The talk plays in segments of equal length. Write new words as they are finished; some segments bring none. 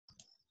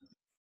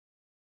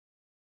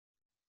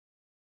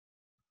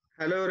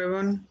Hello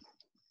everyone,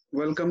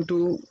 welcome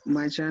to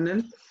my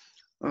channel.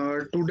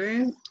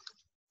 Today,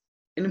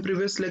 in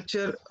previous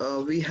lecture,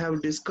 we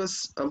have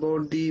discussed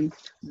about the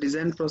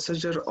design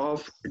procedure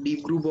of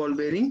deep groove ball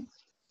bearing.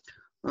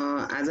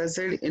 As I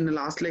said in the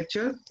last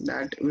lecture,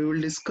 that we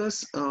will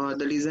discuss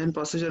the design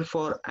procedure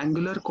for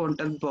angular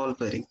contact ball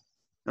bearing.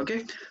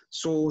 Okay,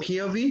 so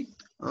here we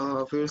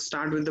will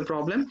start with the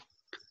problem.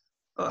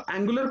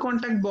 Angular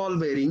contact ball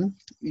bearing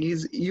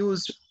is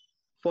used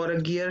for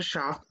a gear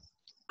shaft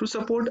to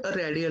support a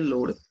radial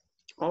load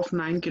of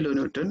 9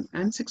 kilonewton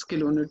and 6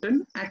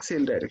 kilonewton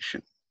axial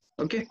direction.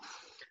 Okay,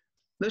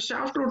 the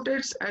shaft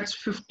rotates at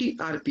 50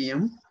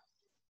 rpm.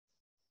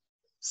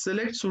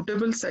 Select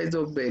suitable size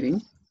of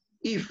bearing.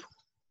 If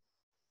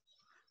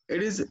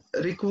it is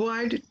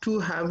required to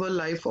have a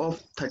life of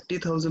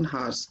 30,000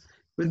 hours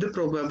with the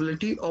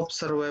probability of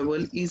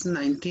survival is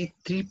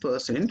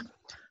 93%,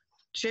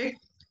 check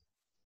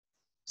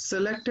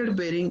selected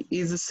bearing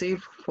is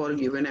safe for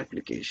given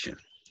application.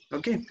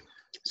 Okay,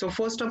 so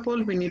first of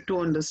all we need to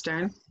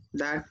understand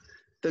that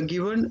the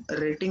given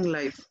rating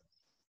life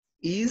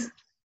is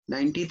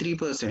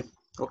 93%.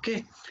 Okay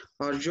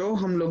और जो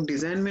हम लोग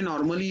design में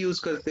normally use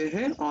करते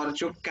हैं और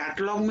जो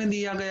catalogue में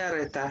दिया गया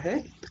रहता है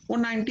वो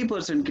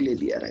 90% के लिए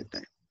दिया रहता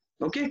है.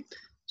 Okay,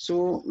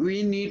 so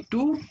we need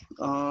to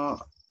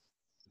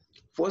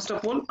first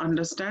of all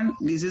understand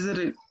this is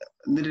the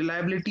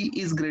reliability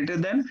is greater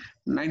than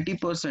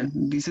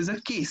 90%. This is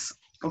a case.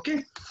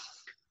 Okay,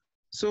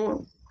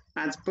 so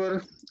as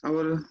per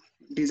our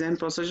design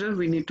procedure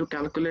we need to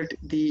calculate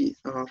the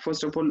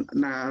first of all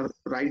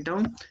write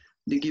down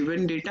the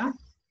given data.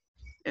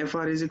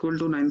 Fr is equal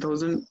to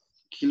 9000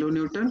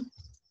 kilonewton,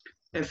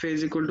 Fa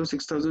is equal to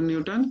 6000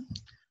 newton,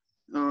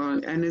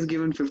 N is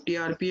given 50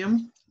 rpm,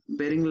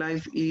 bearing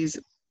life is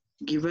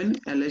given,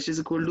 LH is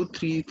equal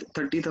to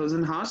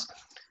 30,000 hours,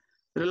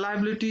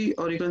 reliability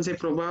or you can say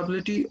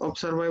probability of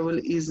survival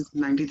is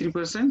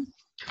 93%,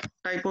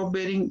 type of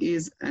bearing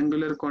is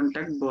angular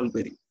contact ball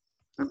bearing.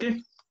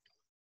 Okay,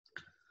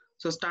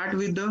 so start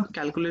with the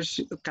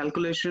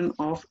calculation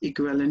of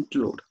equivalent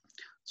load.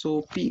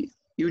 So P,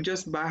 you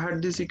just by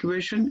heart this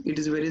equation, it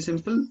is very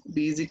simple.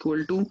 B is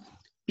equal to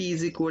P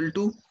is equal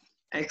to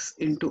X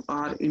into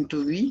R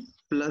into V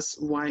plus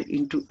Y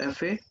into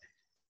Fa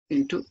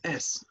into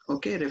S.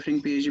 Okay,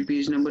 referring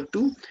page number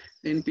 2.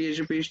 In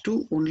page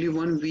 2, only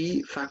one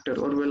V factor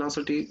or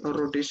velocity or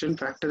rotation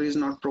factor is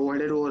not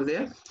provided over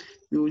there.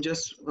 You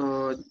just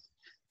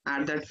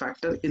add that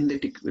factor in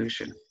that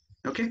equation.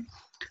 Okay,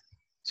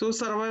 so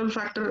survival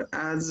factor,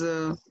 as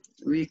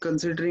we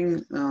considering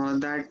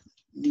that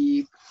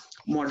the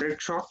moderate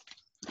shock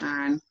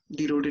and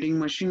the rotating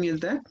machine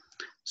is there,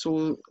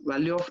 so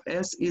value of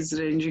S is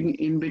ranging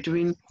in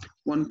between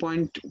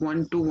 1.1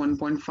 to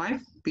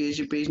 1.5.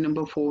 Page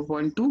number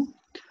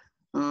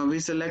 4.2, we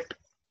select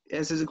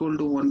S is equal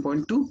to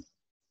 1.2.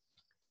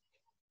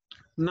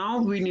 Now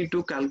we need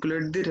to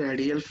calculate the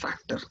radial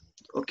factor.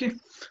 Okay,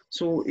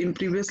 so in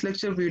previous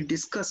lecture we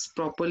discussed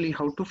properly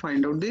how to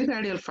find out the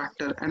radial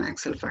factor and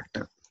axial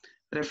factor,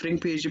 referring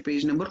page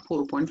number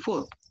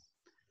 4.4.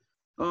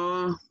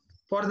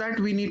 For that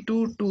we need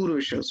two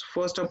ratios,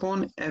 first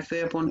upon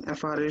Fa upon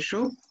Fr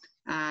ratio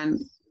and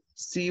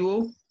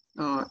CO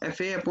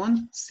Fa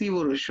upon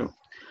CO ratio.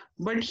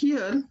 But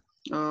here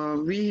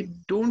we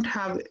don't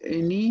have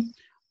any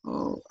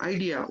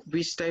idea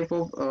which type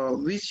of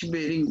which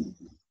bearing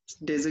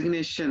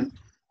designation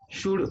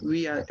should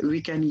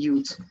we can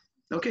use.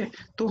 Okay,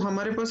 तो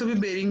हमारे पास अभी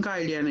bearing का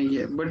idea नहीं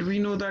है, but we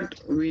know that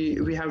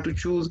we have to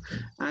choose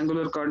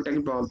angular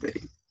contact ball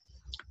bearing.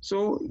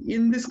 So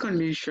in this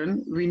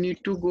condition we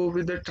need to go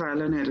with the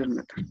trial and error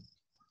method.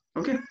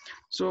 Okay,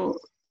 so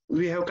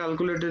we have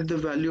calculated the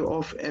value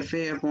of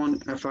Fa upon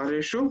Fr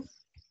ratio.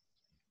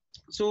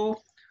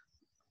 So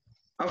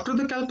after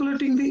the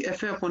calculating the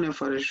Fa upon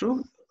Fr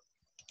ratio,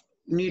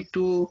 need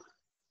to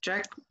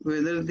check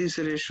whether this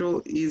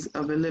ratio is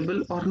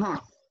available or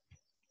not.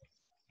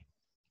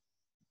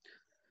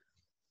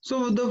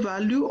 So the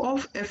value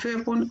of Fa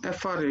upon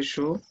Fr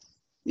ratio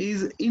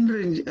is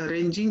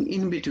ranging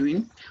in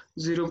between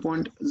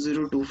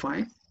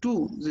 0.025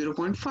 to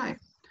 0.5.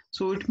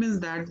 So it means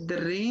that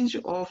the range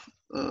of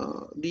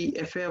the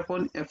Fa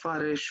upon Fr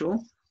ratio,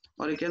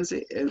 or you can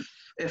say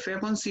Fa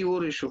upon CO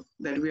ratio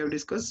that we have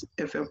discussed,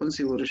 Fa upon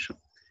CO ratio.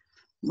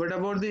 But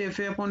about the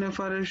Fa upon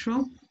Fr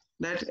ratio,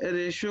 that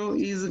ratio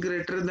is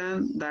greater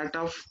than that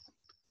of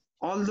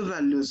all the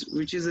values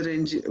which is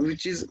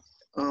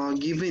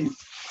given.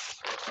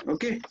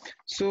 Okay,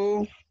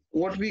 so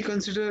what we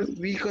consider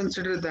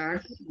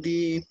that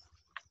the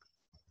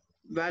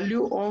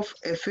value of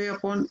Fa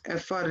upon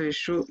Fr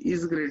ratio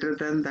is greater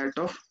than that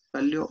of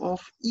value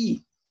of E.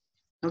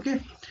 Okay,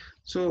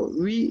 so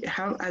we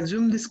have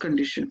assumed this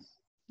condition.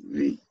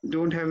 We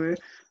don't have a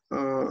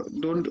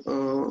don't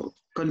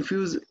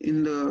confuse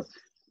in the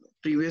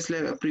previous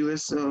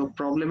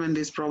problem and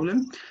this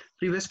problem.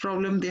 Previous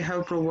problem they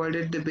have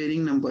provided the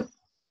bearing number.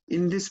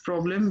 In this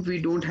problem we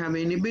don't have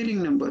any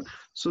bearing number,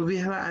 so we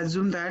have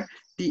assumed that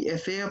the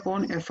Fa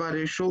upon Fr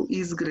ratio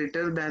is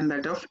greater than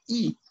that of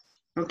E.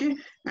 Okay,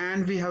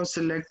 and we have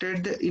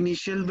selected the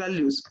initial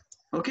values,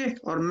 okay,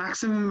 or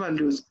maximum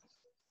values.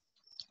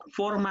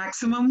 For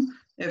maximum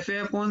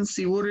Fa upon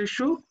CO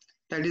ratio,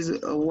 that is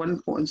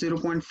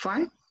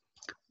 0.5,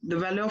 the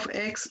value of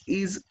X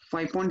is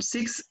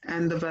 5.6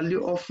 and the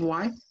value of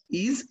Y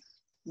is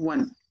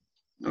 1.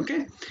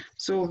 Okay,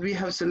 so we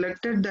have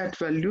selected that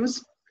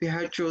values, we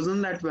have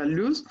chosen that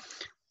values,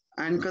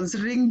 and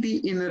considering the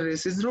inner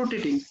race is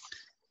rotating,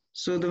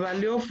 so the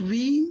value of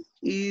V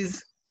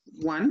is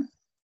 1.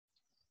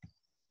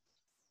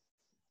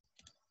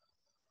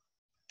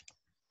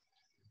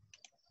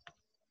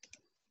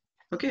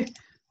 Okay,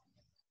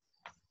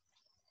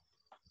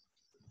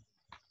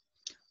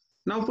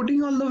 now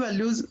putting all the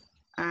values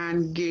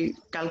and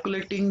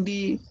calculating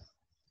the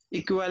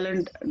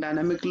equivalent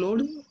dynamic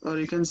load, or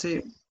you can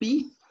say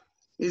P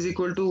is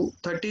equal to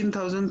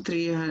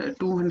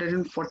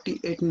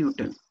 13,248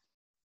 Newton.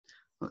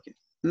 Okay.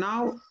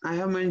 Now I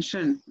have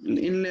mentioned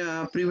in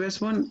previous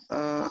one,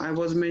 I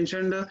was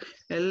mentioned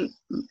L,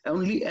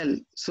 only L.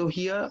 So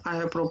here I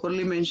have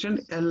properly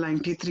mentioned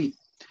L93.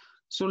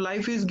 So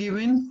life is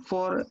given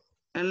for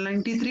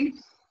L93,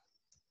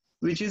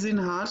 which is in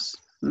hours.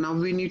 Now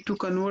we need to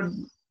convert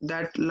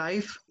that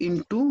life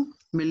into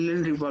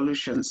million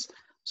revolutions.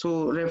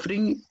 So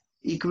referring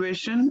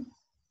equation,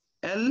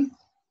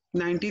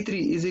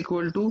 L93 is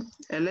equal to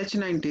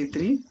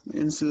LH93,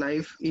 means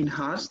life in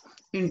hours,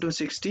 into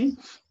 60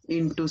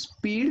 into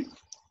speed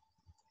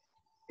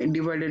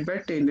divided by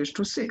 10 raised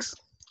to 6.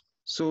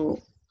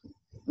 So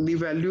the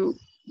value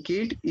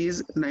get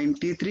is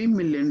 93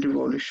 million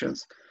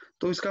revolutions.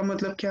 तो इसका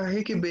मतलब क्या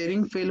है कि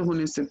bearing fail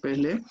होने से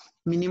पहले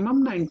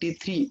minimum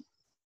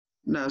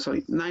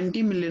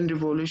 90 million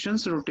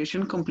revolutions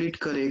rotation complete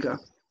करेगा.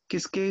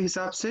 किसके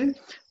हिसाब से?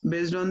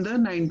 Based on the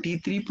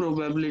 93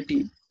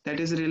 probability, that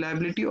is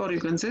reliability, or you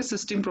can say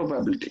system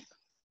probability.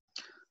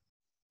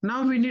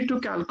 Now we need to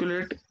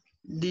calculate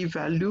the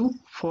value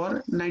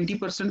for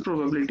 90%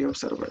 probability of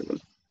survival.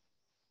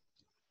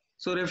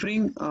 So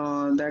referring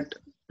that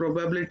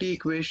probability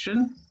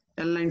equation,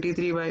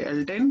 L93 by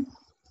L10,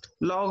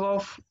 log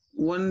of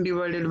 1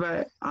 divided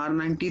by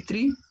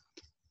R93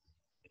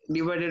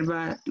 divided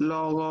by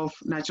log of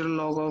natural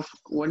log of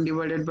 1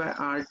 divided by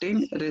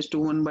R10 raised to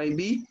 1 by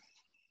B.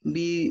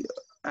 B,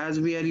 as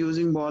we are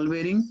using ball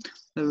bearing,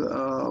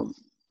 the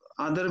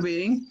other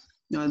bearing,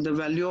 the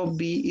value of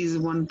B is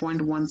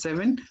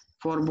 1.17.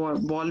 For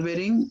ball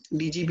bearing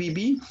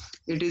DGBB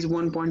it is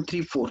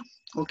 1.34.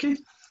 Okay,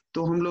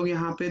 तो हम लोग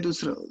यहाँ पे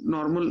दूसरा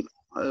normal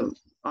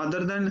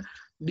other than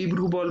D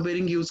Bru ball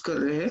bearing use कर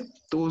रहे हैं,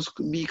 तो उस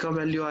बी का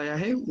वैल्यू आया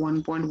है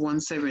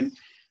 1.17.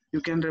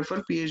 You can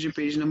refer PhD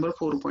page number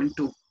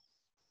 4.2.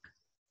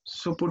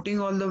 So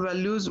putting all the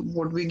values,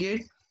 what we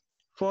get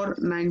for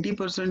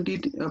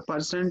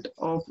 90%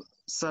 of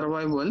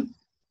survival,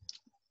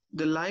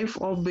 the life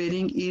of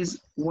bearing is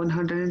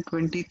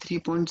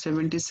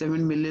 123.77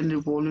 million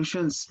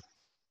revolutions.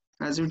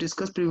 As we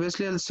discussed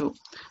previously also,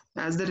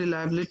 as the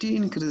reliability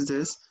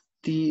increases,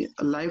 the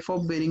life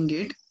of bearing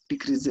gate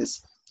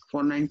decreases.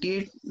 For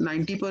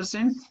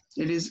 90%,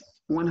 it is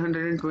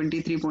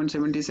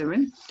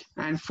 123.77,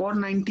 and for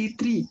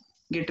 93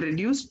 get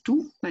reduced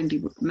to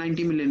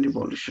 90 million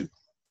revolution.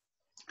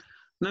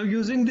 Now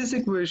using this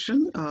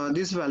equation,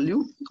 this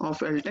value of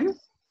L10,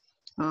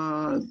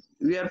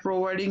 we are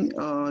providing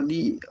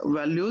the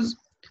values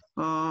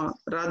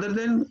rather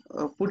than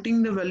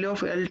putting the value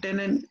of L10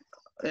 and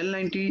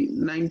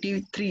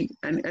L93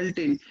 and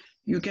L10,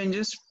 you can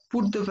just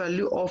put the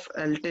value of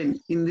L10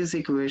 in this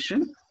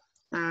equation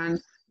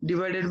and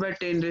divided by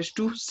 10 raised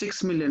to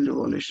 6 million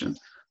revolution.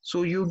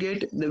 So you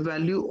get the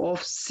value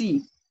of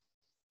C.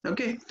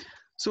 Okay,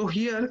 so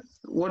here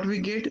what we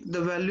get,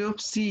 the value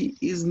of C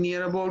is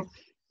near about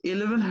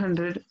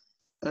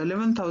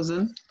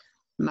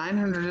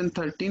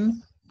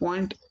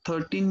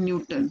 11,913.13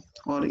 Newton,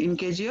 or in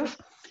kgf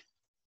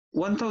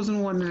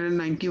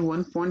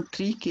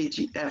 1191.3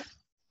 kgf.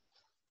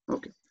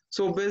 Okay,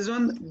 so based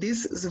on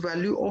this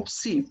value of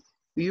C,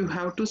 you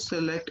have to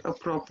select a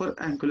proper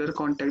angular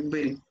contact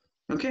bearing.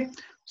 Okay,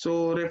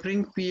 so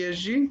referring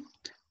PSG,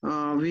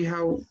 we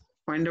have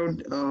find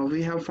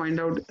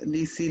out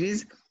the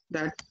series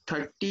that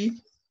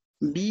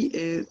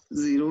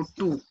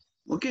 30BA02.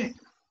 Okay,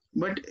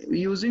 but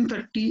using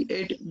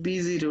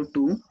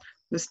 38B02,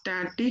 the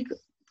static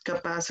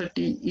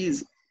capacity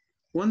is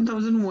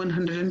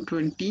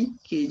 1120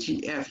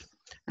 kgf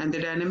and the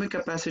dynamic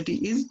capacity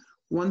is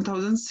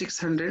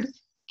 1600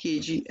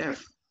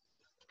 kgf.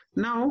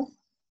 Now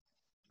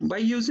by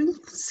using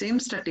same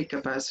static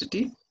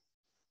capacity,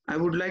 I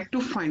would like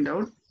to find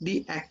out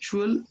the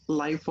actual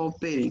life of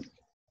bearing.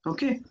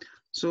 Okay,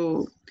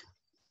 so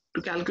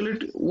to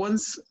calculate,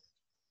 once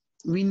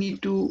we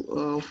need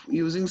to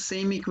using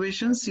same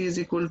equation, C is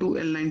equal to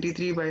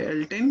L93 by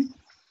L10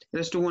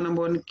 raised to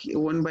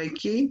 1 by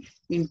K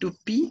into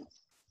P.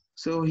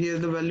 So here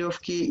the value of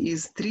K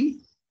is 3,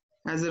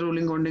 as the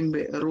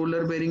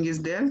roller bearing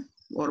is there,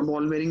 or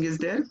ball bearing is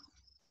there.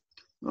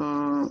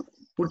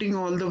 Putting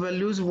all the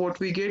values, what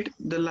we get,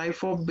 the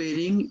life of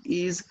bearing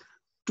is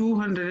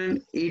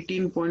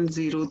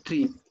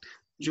 218.03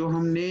 जो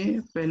हमने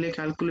पहले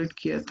calculate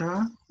किया था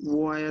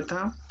वो आया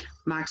था।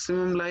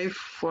 Maximum life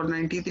for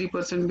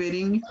 93%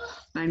 bearing,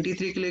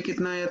 93 के लिए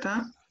कितना आया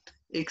था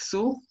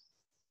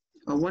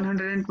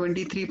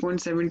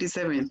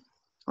 123.77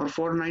 और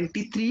फॉर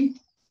 93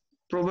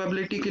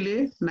 प्रोबेबिलिटी के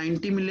लिए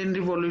 90 million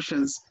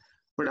revolutions.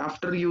 But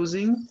after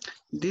using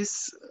this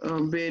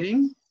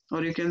bearing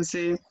और you can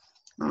say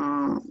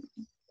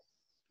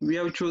we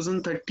have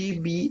chosen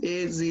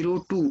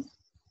 30BA02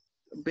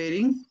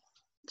 bearing.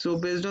 So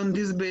based on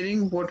this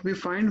bearing, what we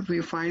find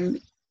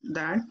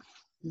that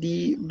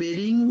the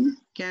bearing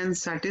can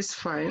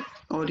satisfy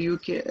or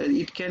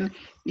it can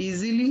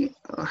easily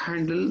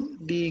handle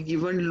the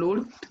given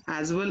load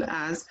as well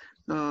as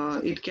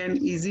it can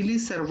easily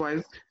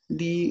survive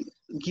the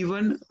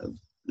given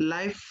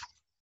life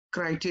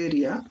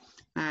criteria,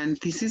 and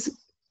this is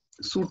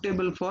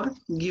suitable for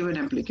given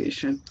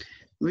application,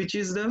 which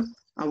is the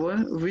our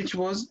which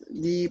was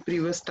the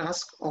previous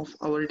task of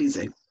our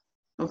design.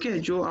 Okay,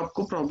 जो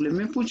आपको problem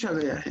में पूछा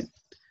गया है.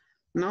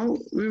 Now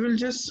we will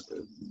just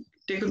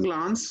take a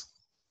glance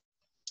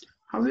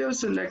how we have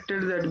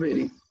selected that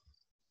bearing.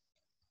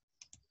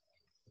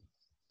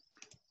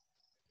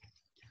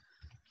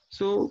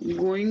 So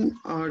going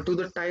to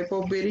the type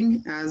of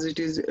bearing, as it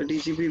is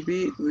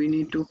DGBB, we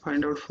need to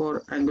find out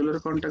for angular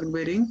contact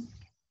bearing.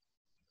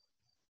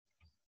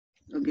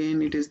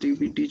 Again it is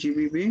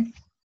DGBB.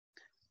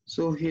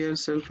 So here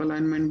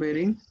self-alignment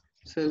bearing.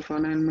 So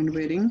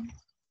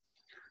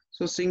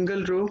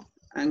single row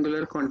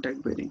angular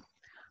contact bearing.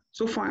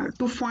 So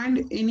to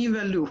find any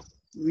value,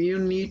 we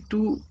need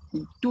two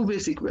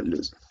basic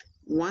values.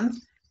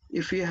 One,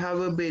 if you have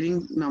a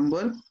bearing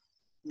number,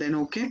 then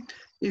okay.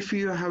 If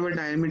you have a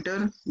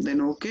diameter,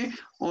 then okay.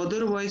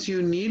 Otherwise,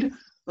 you need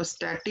a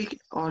static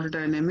or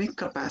dynamic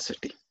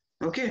capacity.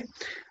 Okay.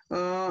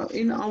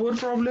 In our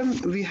problem,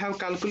 we have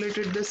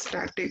calculated the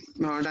static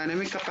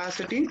dynamic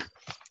capacity,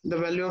 the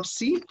value of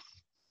C,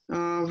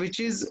 which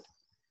is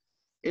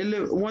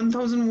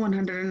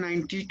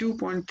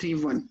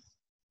 1192.31.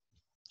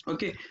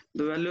 Okay,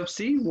 the value of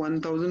C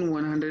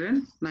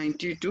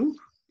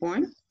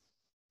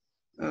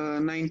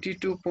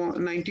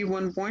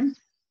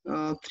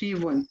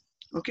 1192.91.31.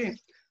 Okay,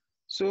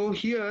 so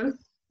here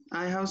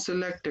I have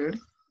selected,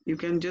 you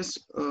can just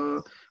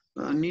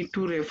need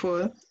to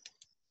refer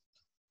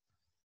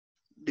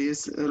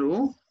this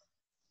row.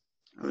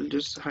 I will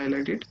just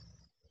highlight it.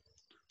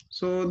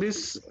 So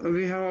this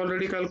we have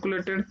already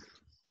calculated.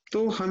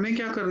 तो हमें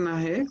क्या करना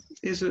है,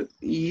 इस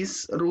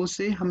रो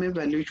से हमें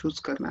value choose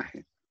करना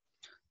है.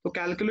 तो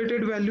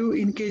कैलकुलेटेड वैल्यू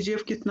इन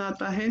केजीएफ कितना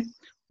आता है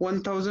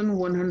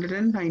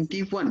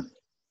 1191.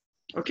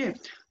 ओके,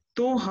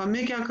 तो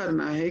हमें क्या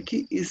करना है कि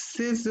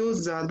इससे जो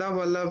ज्यादा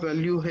वाला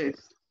वैल्यू है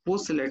वो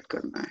सिलेक्ट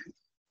करना है.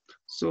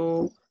 So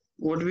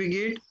what we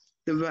get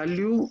the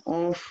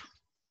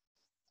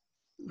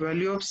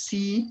value of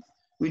C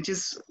which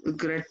is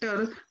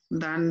greater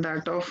than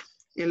that of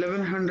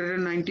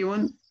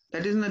 1191,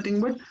 that is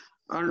nothing but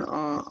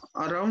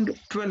around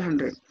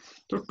 1200.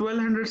 तो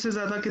 1200 से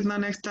ज्यादा कितना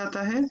नेक्स्ट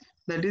आता है,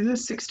 that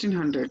is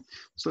 1600.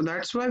 So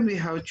that's why we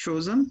have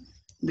chosen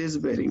this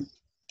bearing.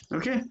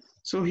 Okay,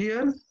 so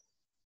here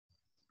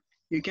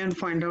you can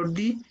find out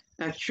the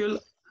actual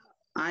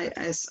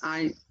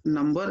ISI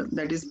number,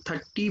 that is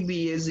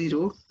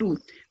 30BA02,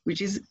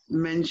 which is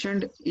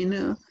mentioned in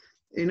a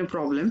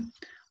problem.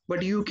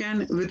 But you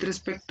can, with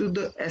respect to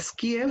the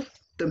SKF,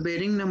 the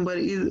bearing number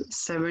is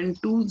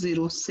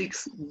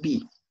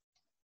 7206B.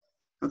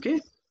 Okay,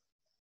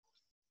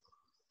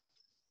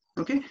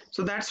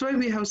 so that's why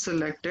we have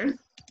selected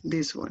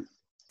this one,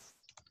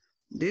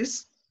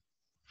 this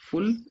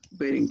full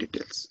bearing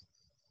details.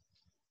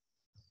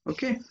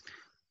 Okay,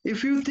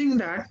 if you think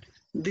that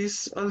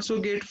this also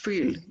get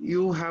failed,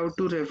 you have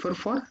to refer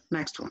for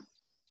next one.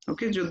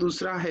 Okay, जो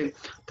दूसरा है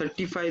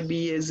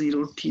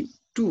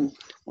 35BA02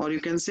 और you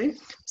can say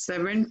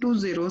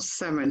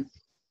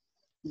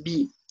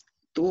 7207B,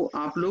 तो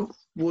आप लोग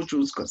वो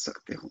choose कर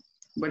सकते हो.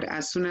 But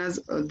as soon as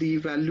the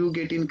value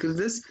get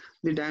increases,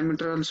 the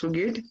diameter also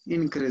get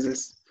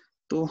increases.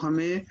 तो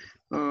हमें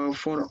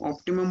for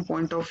optimum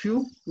point of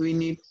view, we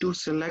need to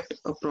select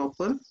a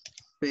proper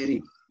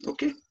bearing.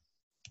 Okay,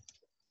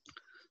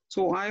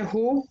 so I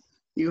hope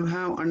you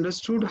have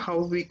understood how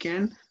we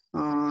can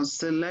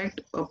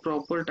select a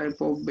proper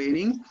type of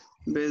bearing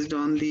based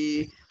on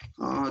the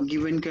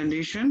given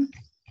condition.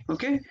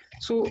 Okay,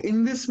 so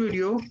in this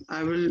video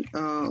I will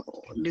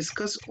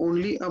discuss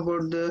only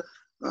about the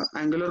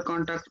angular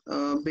contact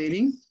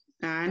bearing,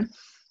 and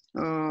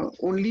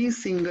only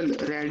single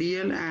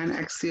radial and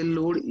axial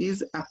load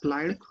is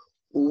applied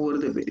over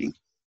the bearing.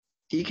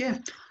 ठीक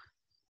है.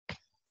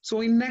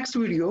 So in next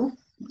video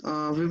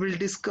we will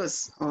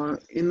discuss, or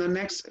in the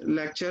next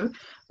lecture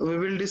we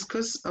will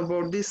discuss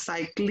about the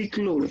cyclic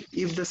load,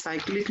 if the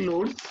cyclic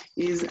load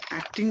is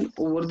acting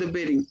over the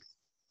bearing.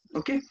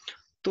 Okay,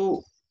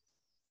 so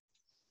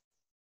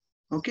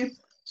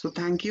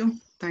thank you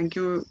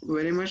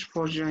very much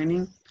for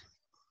joining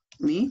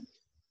me.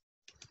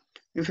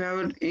 If you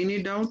have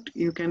any doubt,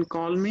 you can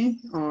call me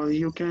or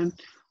you can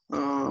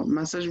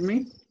message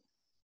me.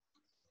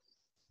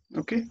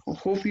 Okay,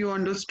 hope you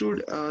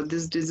understood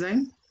this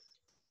design.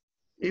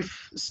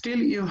 If still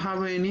you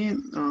have any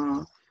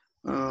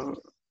uh,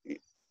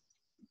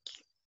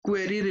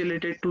 query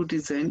related to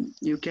design,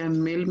 you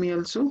can mail me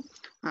also.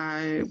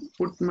 I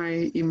put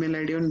my email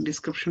ID on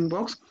description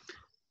box.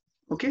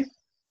 Okay,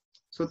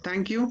 so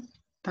thank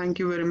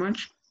you very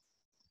much.